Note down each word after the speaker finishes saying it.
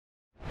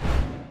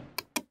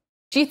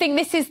Do you think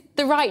this is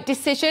the right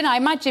decision? I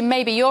imagine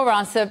maybe your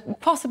answer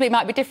possibly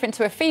might be different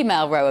to a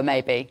female rower,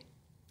 maybe.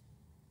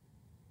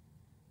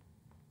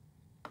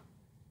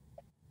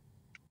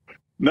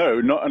 No,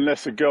 not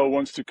unless a girl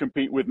wants to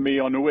compete with me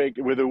on a wig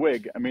with a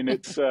wig. I mean,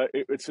 it's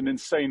an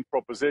insane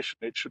proposition.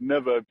 It should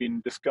never have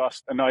been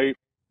discussed. And I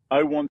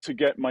want to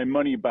get my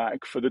money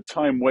back for the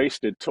time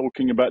wasted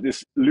talking about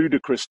this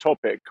ludicrous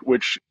topic,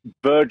 which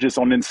verges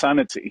on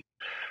insanity.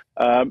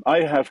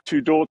 I have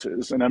two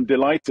daughters, and I'm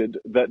delighted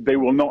that they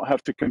will not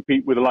have to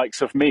compete with the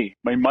likes of me.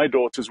 My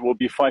daughters will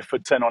be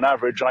 5'10" on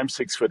average. I'm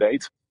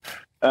 6'8".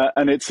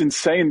 And it's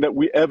insane that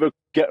we ever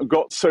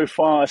got so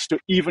far as to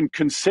even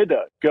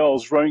consider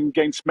girls rowing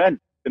against men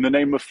in the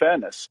name of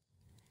fairness.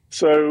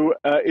 So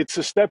it's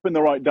a step in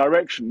the right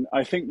direction.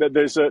 I think that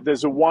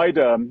there's a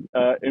wider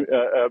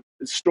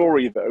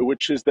story, though,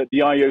 which is that the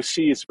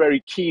IOC is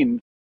very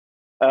keen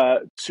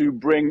to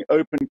bring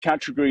open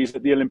categories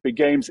at the Olympic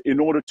Games in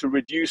order to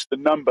reduce the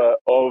number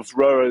of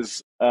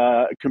rowers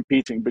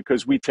competing,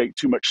 because we take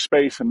too much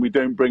space and we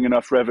don't bring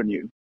enough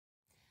revenue.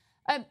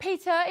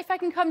 Peter, if I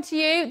can come to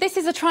you, this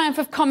is a triumph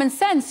of common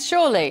sense,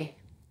 surely.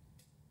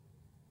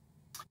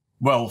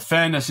 Well,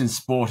 fairness in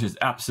sport is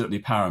absolutely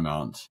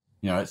paramount.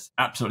 You know, it's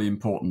absolutely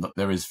important that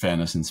there is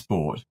fairness in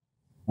sport.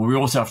 Well, we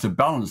also have to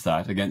balance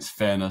that against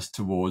fairness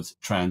towards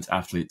trans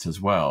athletes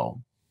as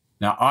well.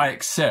 Now, I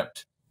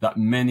accept that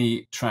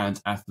many trans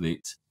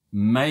athletes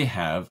may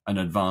have an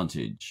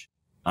advantage,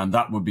 and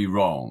that would be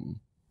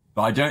wrong.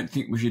 But I don't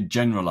think we should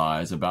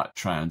generalize about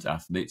trans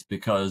athletes,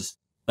 because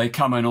they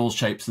come in all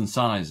shapes and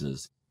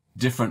sizes,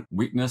 different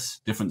weakness,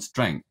 different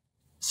strength.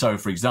 So,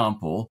 for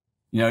example,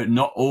 you know,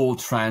 not all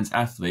trans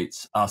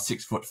athletes are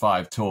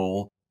 6'5"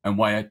 tall and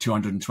weigh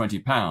 220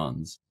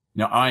 pounds.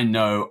 Now, I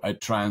know a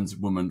trans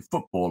woman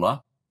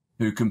footballer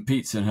who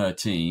competes in her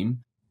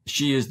team.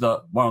 She is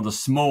one of the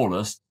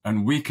smallest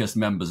and weakest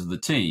members of the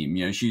team.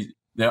 You know,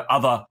 there are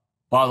other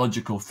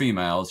biological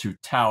females who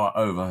tower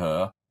over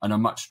her and are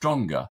much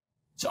stronger.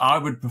 So I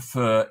would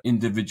prefer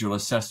individual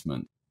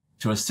assessment,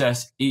 to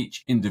assess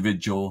each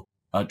individual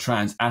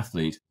trans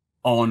athlete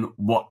on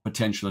what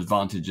potential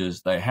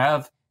advantages they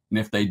have. And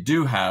if they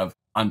do have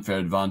unfair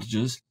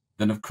advantages,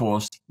 then of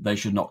course they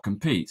should not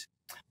compete.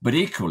 But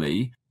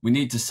equally, we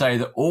need to say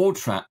that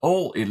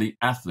all elite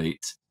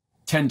athletes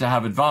tend to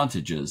have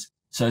advantages.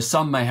 So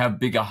some may have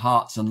bigger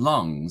hearts and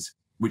lungs,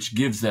 which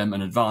gives them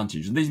an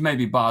advantage. And these may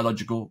be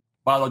biological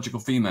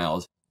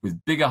females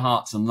with bigger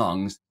hearts and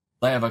lungs.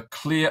 They have a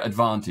clear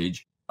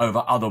advantage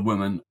over other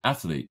women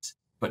athletes,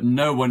 but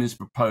no one is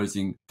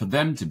proposing for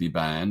them to be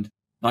banned.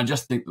 And I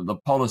just think that the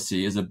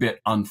policy is a bit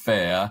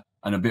unfair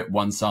and a bit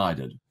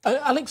one-sided.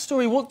 Alex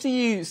Storey, what do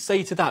you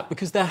say to that?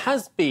 Because there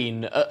has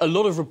been a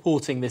lot of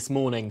reporting this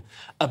morning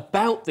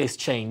about this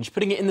change,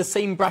 putting it in the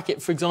same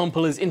bracket, for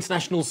example, as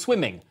international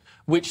swimming,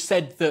 which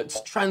said that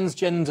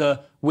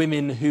transgender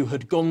women who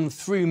had gone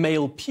through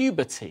male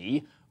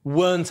puberty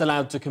weren't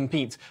allowed to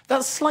compete.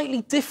 That's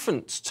slightly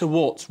different to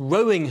what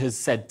rowing has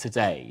said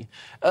today,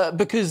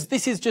 because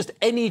this is just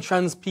any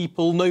trans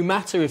people, no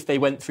matter if they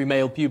went through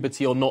male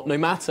puberty or not, no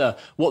matter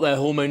what their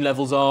hormone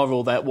levels are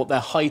or what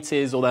their height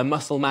is or their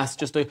muscle mass,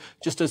 just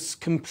a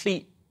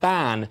complete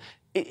ban.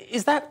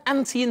 Is that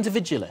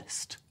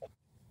anti-individualist?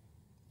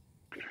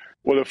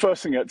 Well, the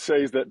first thing I'd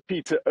say is that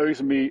Peter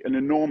owes me an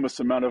enormous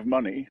amount of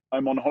money.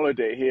 I'm on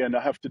holiday here and I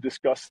have to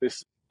discuss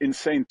this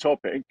insane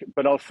topic,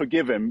 but I'll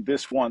forgive him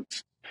this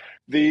once.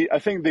 I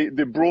think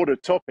the broader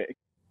topic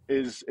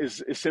is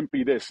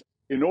simply this.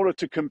 In order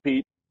to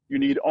compete, you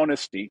need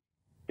honesty.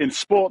 In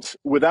sports,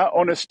 without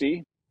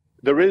honesty,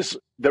 there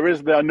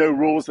are no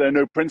rules, there are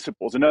no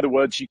principles. In other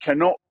words, you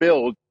cannot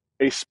build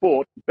a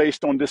sport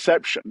based on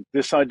deception.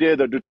 This idea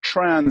that a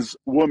trans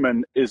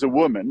woman is a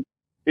woman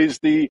is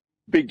the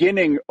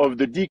beginning of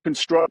the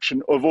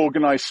deconstruction of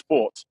organized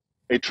sports.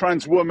 A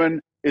trans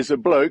woman is a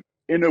bloke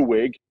in a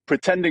wig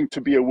pretending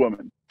to be a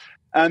woman.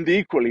 And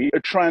equally, a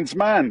trans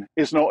man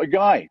is not a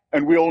guy.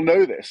 And we all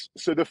know this.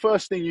 So the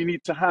first thing you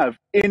need to have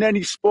in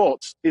any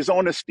sports is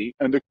honesty.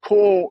 And the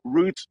core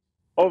root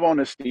of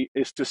honesty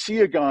is to see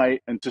a guy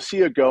and to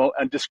see a girl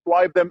and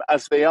describe them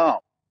as they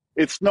are.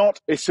 It's not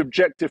a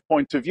subjective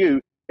point of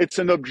view. It's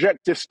an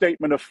objective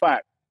statement of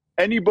fact.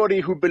 Anybody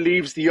who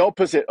believes the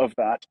opposite of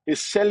that is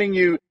selling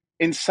you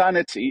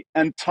insanity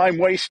and time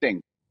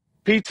wasting.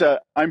 Peter,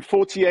 I'm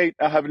 48.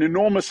 I have an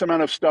enormous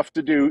amount of stuff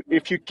to do.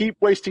 If you keep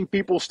wasting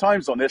people's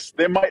times on this,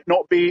 they might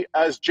not be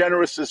as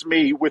generous as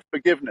me with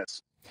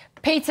forgiveness.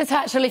 Peter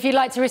Tatchell, if you'd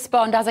like to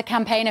respond as a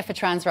campaigner for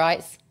trans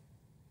rights.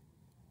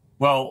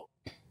 Well,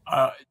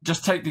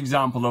 just take the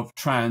example of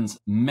trans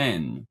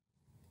men.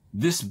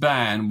 This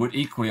ban would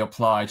equally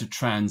apply to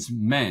trans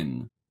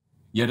men.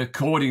 Yet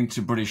according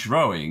to British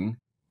rowing,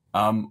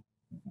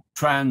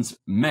 trans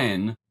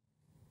men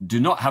do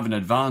not have an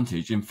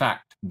advantage. In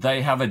fact,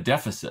 they have a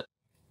deficit.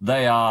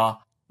 They are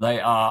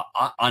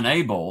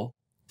unable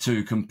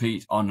to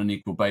compete on an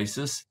equal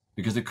basis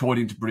because,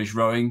 according to British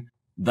rowing,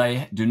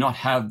 they do not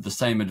have the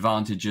same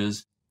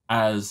advantages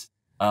as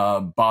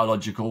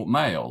biological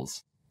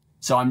males.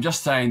 So I'm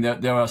just saying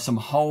that there are some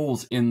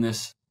holes in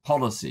this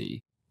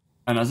policy.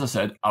 And as I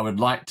said, I would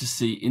like to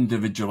see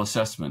individual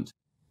assessment.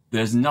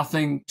 There's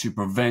nothing to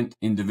prevent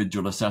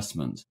individual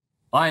assessment.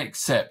 I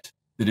accept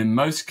that in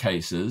most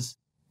cases,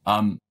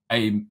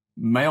 a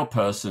male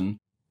person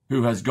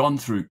who has gone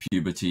through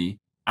puberty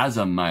as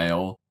a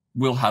male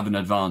will have an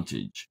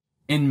advantage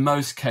in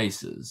most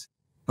cases.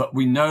 But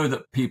we know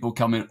that people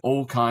come in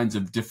all kinds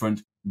of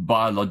different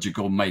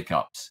biological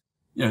makeups.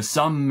 You know,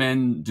 some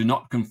men do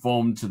not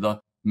conform to the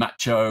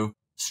macho,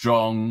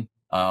 strong,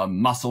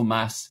 muscle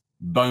mass,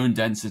 bone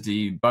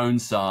density, bone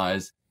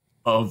size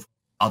of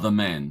other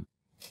men.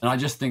 And I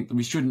just think that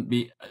we shouldn't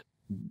be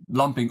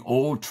lumping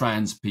all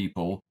trans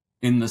people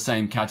in the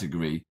same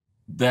category.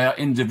 They're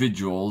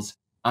individuals,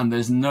 and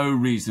there's no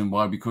reason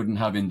why we couldn't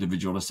have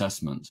individual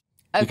assessment.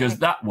 Okay. Because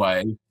that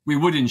way we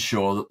would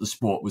ensure that the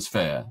sport was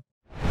fair.